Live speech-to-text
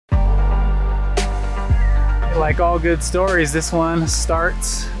like all good stories, this one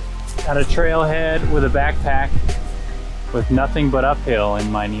starts at a trailhead with a backpack with nothing but uphill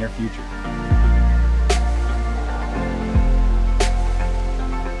in my near future.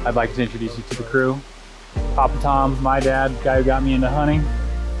 I'd like to introduce you to the crew. Papa Tom, my dad, guy who got me into hunting.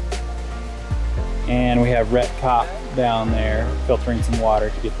 And we have Rhett Kopp down there filtering some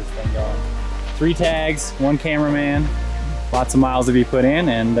water to get this thing going. 3 tags, 1 cameraman, lots of miles to be put in,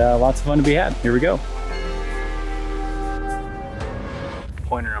 and lots of fun to be had. Here we go.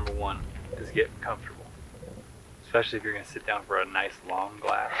 Pointer number 1 is get comfortable, especially if you're going to sit down for a nice long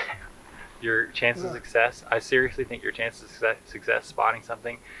glass. Your chances of success, I seriously think your chances of success spotting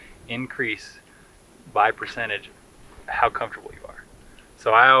something increase by percentage how comfortable you are.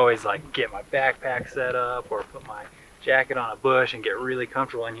 So I always like get my backpack set up or put my jacket on a bush and get really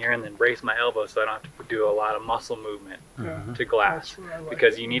comfortable in here and then brace my elbows so I don't have to do a lot of muscle movement to glass,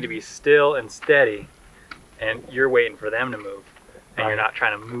 because you need to be still and steady and you're waiting for them to move and you're not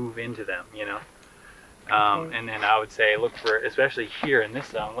trying to move into them, you know. And then I would say look for, especially here in this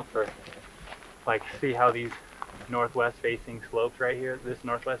zone, look for, like, see how these northwest facing slopes right here, this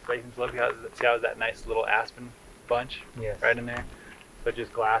northwest facing slope, see how that nice little aspen bunch right in there? So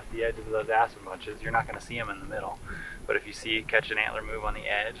just glass the edges of those aspen bunches. You're not going to see them in the middle, but if you catch an antler move on the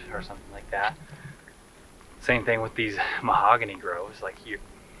edge or something like that. Same thing with these mahogany groves, like you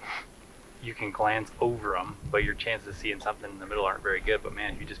can glance over them, but your chances of seeing something in the middle aren't very good. But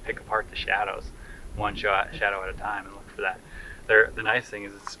man, if you just pick apart the shadows, one shadow at a time, and look for that. The nice thing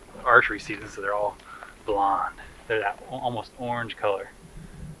is it's archery season, so they're all blonde. They're that almost orange color.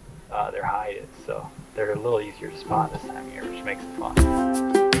 Their hide is, so they're a little easier to spot this time of year, which makes it fun.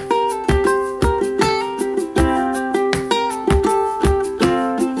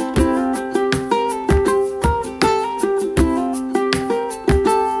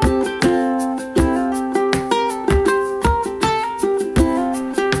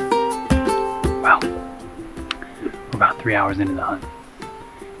 Well, we're about 3 hours into the hunt,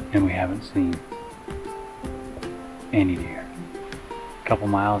 and we haven't seen any deer. Couple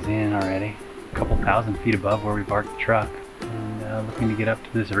miles in already, a couple thousand feet above where we parked the truck, and looking to get up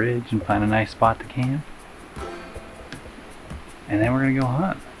to this ridge and find a nice spot to camp, and then we're gonna go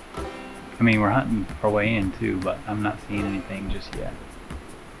hunt. I mean, we're hunting our way in too, but I'm not seeing anything just yet.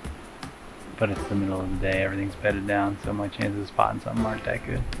 But it's the middle of the day, everything's bedded down, so my chances of spotting something aren't that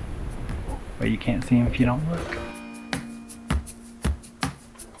good. But you can't see them if you don't look.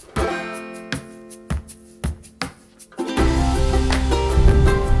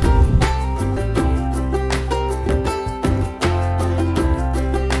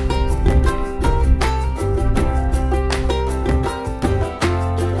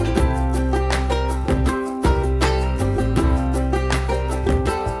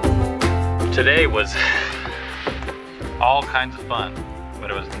 Today was all kinds of fun, but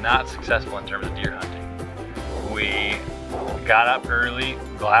it was not successful in terms of deer hunting. We got up early,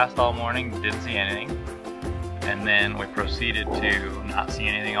 glassed all morning, didn't see anything, and then we proceeded to not see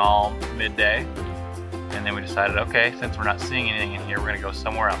anything all midday, and then we decided, okay, since we're not seeing anything in here, we're gonna go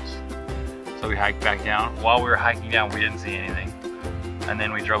somewhere else. So we hiked back down. While we were hiking down, we didn't see anything, and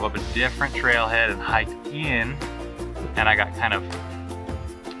then we drove up a different trailhead and hiked in, and I got kind of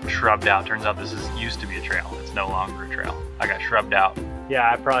shrubbed out. Turns out this used to be a trail. It's no longer a trail. I got shrubbed out. Yeah,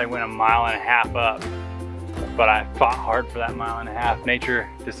 I probably went 1.5 miles up, but I fought hard for that 1.5 miles. Nature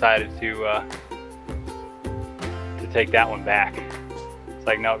decided to take that one back. It's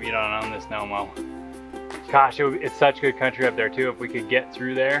like, nope, you don't own this no more. Gosh, it's such good country up there too. If we could get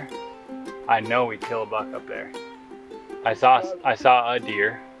through there, I know we'd kill a buck up there. I saw a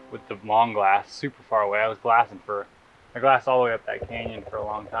deer with the long glass super far away. I glassed all the way up that canyon for a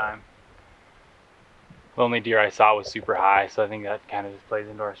long time. The only deer I saw was super high, so I think that kind of just plays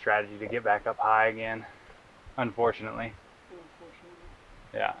into our strategy to get back up high again, unfortunately.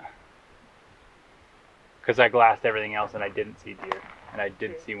 Yeah. Because I glassed everything else and I didn't see deer, and I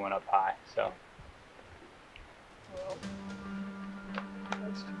did see one up high, so. Well,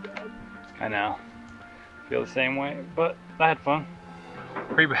 that's too bad. I know. Feel the same way, but I had fun.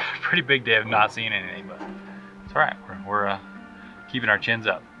 Pretty big day of not seeing anything, but it's all right. We're keeping our chins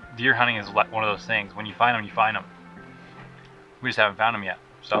up. Deer hunting is like one of those things. When you find them, you find them. We just haven't found them yet.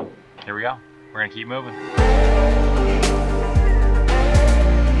 So here we go. We're gonna keep moving.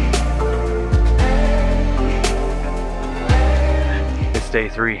 It's day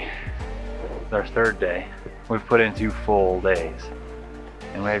 3. It's our 3rd day. We've put in 2 full days,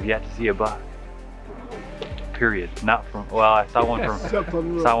 and we have yet to see a buck. Period. Not from, well, I saw one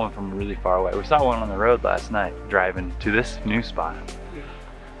from really far away. We saw one on the road last night driving to this new spot.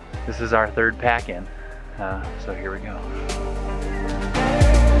 This is our 3rd pack in. So here we go.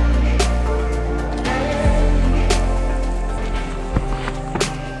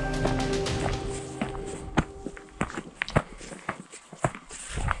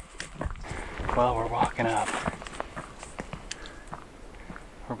 Well, we're walking up.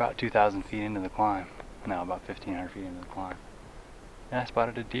 We're about 2,000 feet into the climb. No, about 1,500 feet into the climb. And I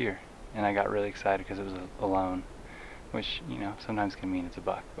spotted a deer. And I got really excited because it was alone. Which, you know, sometimes can mean it's a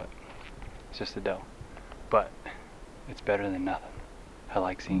buck, but it's just a doe. But it's better than nothing. I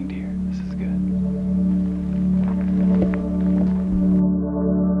like seeing deer. This is good.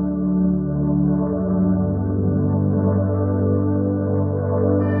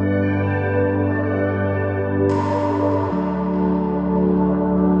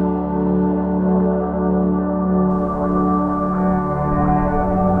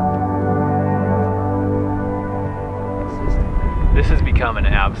 This has become an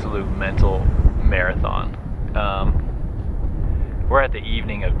absolute mental marathon. We're at the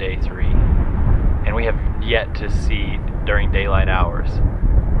evening of day 3, and we have yet to see, during daylight hours,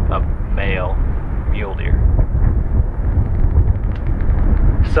 a male mule deer.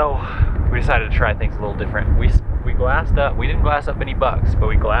 So we decided to try things a little different. We glassed up, we didn't glass up any bucks, but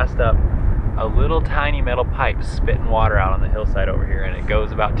we glassed up a little tiny metal pipe spitting water out on the hillside over here, and it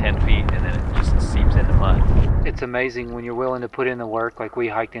goes about 10 feet and then it just seeps into mud. It's amazing when you're willing to put in the work like we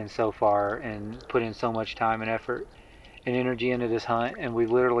hiked in so far and put in so much time and effort and energy into this hunt, and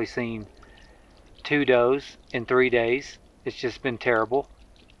we've literally seen 2 does in 3 days. It's just been terrible.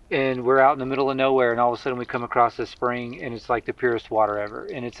 And we're out in the middle of nowhere, and all of a sudden we come across this spring, and it's like the purest water ever.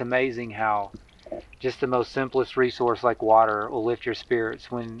 And it's amazing how just the most simplest resource like water will lift your spirits.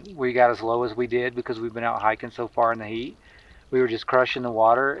 When we got as low as we did because we've been out hiking so far in the heat, we were just crushing the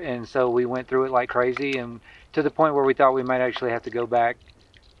water, and so we went through it like crazy, and to the point where we thought we might actually have to go back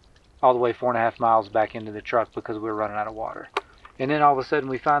all the way 4.5 miles back into the truck because we were running out of water. And then all of a sudden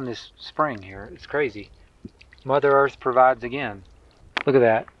we find this spring here. It's crazy. Mother Earth provides again. Look at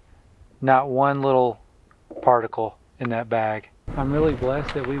that. Not one little particle in that bag. I'm really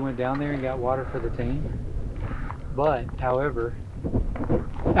blessed that we went down there and got water for the team. But, however,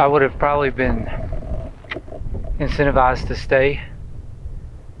 I would have probably been incentivized to stay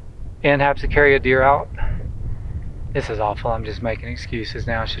and have to carry a deer out. This is awful. I'm just making excuses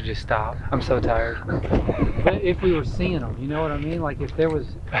now. I should just stop. I'm so tired. But if we were seeing them, you know what I mean? Like if there was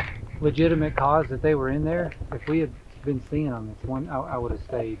legitimate cause that they were in there, if we had been seeing them, it's one I would have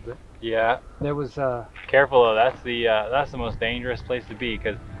stayed. But yeah, there was careful though. That's the most dangerous place to be,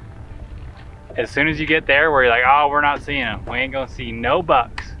 because as soon as you get there where you're like, oh, we're not seeing them, we ain't gonna see no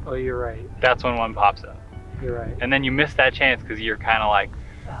bucks. Oh, you're right. That's when one pops up. You're right. And then you miss that chance because you're kind of like,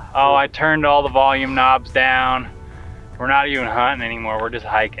 oh, I turned all the volume knobs down. We're not even hunting anymore. We're just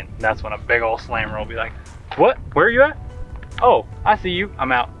hiking. That's when a big old slammer will be like, what? Where are you at? Oh, I see you.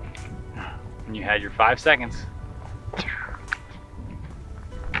 I'm out. And you had your 5 seconds.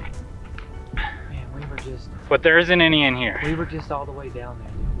 Man, we were just... But there isn't any in here. We were just all the way down there,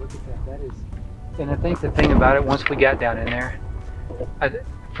 dude. Look at that. That is... And I think the thing about it, once we got down in there,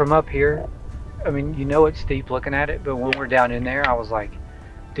 from up here, I mean, you know it's steep looking at it, but when we're down in there, I was like,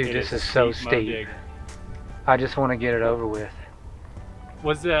 dude, this is so steep. I just want to get it over with.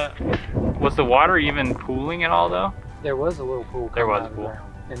 Was the water even pooling at all though? There was a little pool coming There was out a of pool. the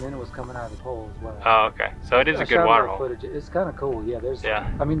ground, and then it was coming out of the pole as well. Oh, okay. So it is a good water hole. Footage. It's kind of cool. Yeah, there's.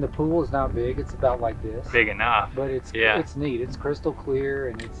 Yeah. I mean, the pool is not big. It's about like this. Big enough. But it's neat. It's crystal clear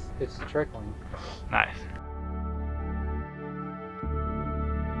and it's trickling. Nice.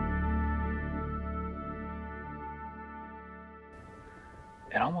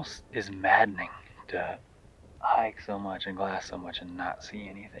 It almost is maddening to hike so much and glass so much and not see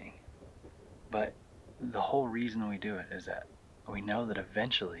anything. But the whole reason we do it is that we know that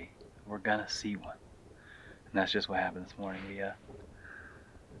eventually we're gonna see one. And that's just what happened this morning.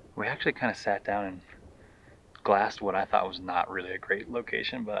 We actually kind of sat down and glassed what I thought was not really a great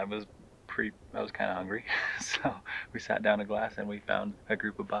location, but I was kind of hungry. So we sat down to glass and we found a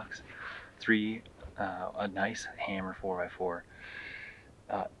group of bucks. A nice hammer 4x4.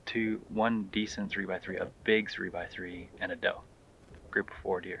 One decent 3x3, a big 3x3, and a doe. Group of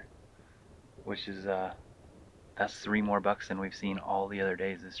 4 deer. Which is, that's 3 more bucks than we've seen all the other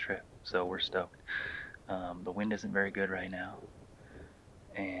days this trip. So we're stoked. The wind isn't very good right now.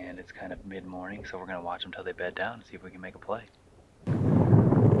 And it's kind of mid-morning, so we're going to watch them till they bed down and see if we can make a play. We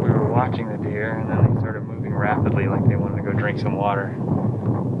were watching the deer, and then they started moving rapidly like they wanted to go drink some water.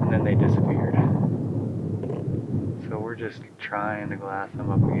 And then they disappeared. So we're just trying to glass them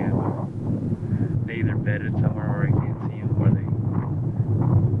up again. They either bedded somewhere where we can't see them, or they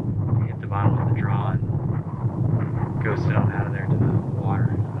hit the bottom of the draw and ghosted on out of there to the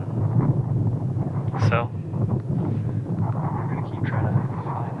water. So we're gonna keep trying to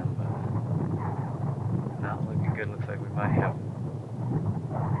find them, but not looking good. Looks like we might have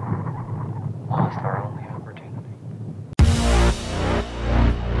lost our only opportunity.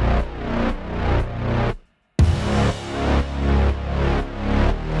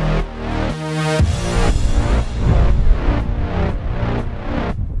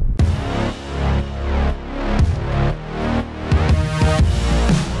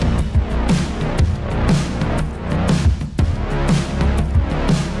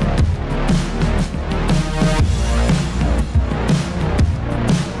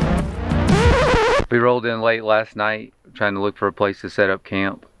 We rolled in late last night trying to look for a place to set up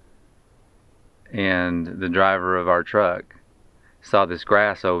camp, and the driver of our truck saw this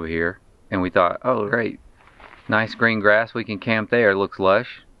grass over here and we thought, oh great, nice green grass, we can camp there, it looks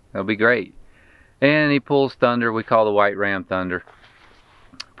lush, that'll be great. And he pulls Thunder, we call the white ram Thunder,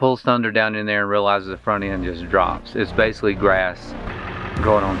 pulls Thunder down in there and realizes the front end just drops. It's basically grass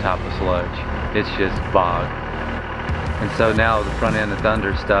growing on top of sludge. It's just bog. And so now the front end of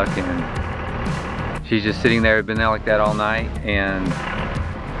Thunder's stuck, and she's just sitting there, been there like that all night, and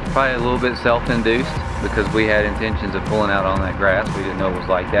probably a little bit self-induced because we had intentions of pulling out on that grass. We didn't know it was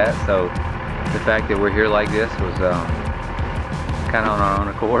like that. So the fact that we're here like this was kind of on our own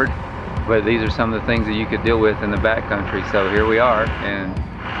accord. But these are some of the things that you could deal with in the backcountry. So here we are, and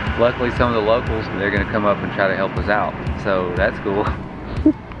luckily some of the locals, they're going to come up and try to help us out. So that's cool.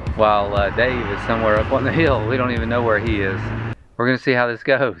 While Dave is somewhere up on the hill. We don't even know where he is. We're going to see how this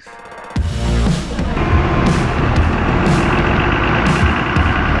goes.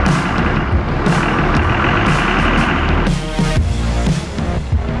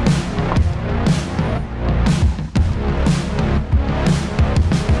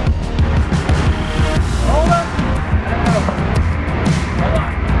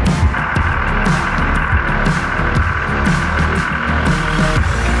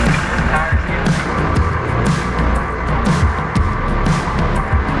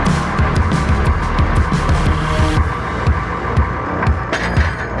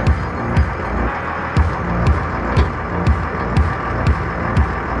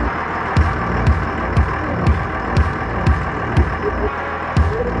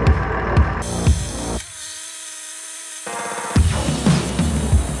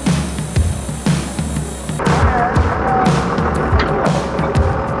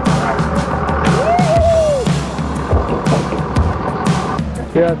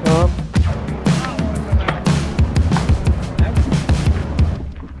 Yeah, Tom.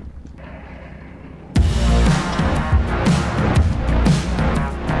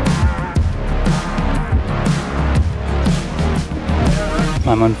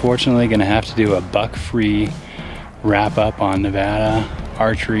 I'm unfortunately going to have to do a buck-free wrap-up on Nevada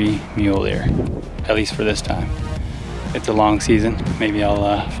archery mule deer, at least for this time. It's a long season. Maybe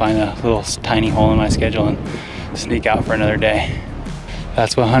I'll find a little tiny hole in my schedule and sneak out for another day.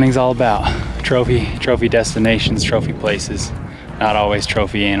 That's what hunting's all about. Trophy destinations, trophy places, not always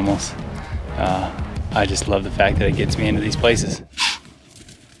trophy animals. I just love the fact that it gets me into these places.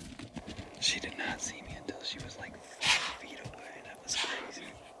 She did not see me until she was like 5 feet away. That was crazy.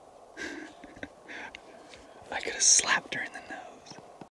 I could have slapped her in the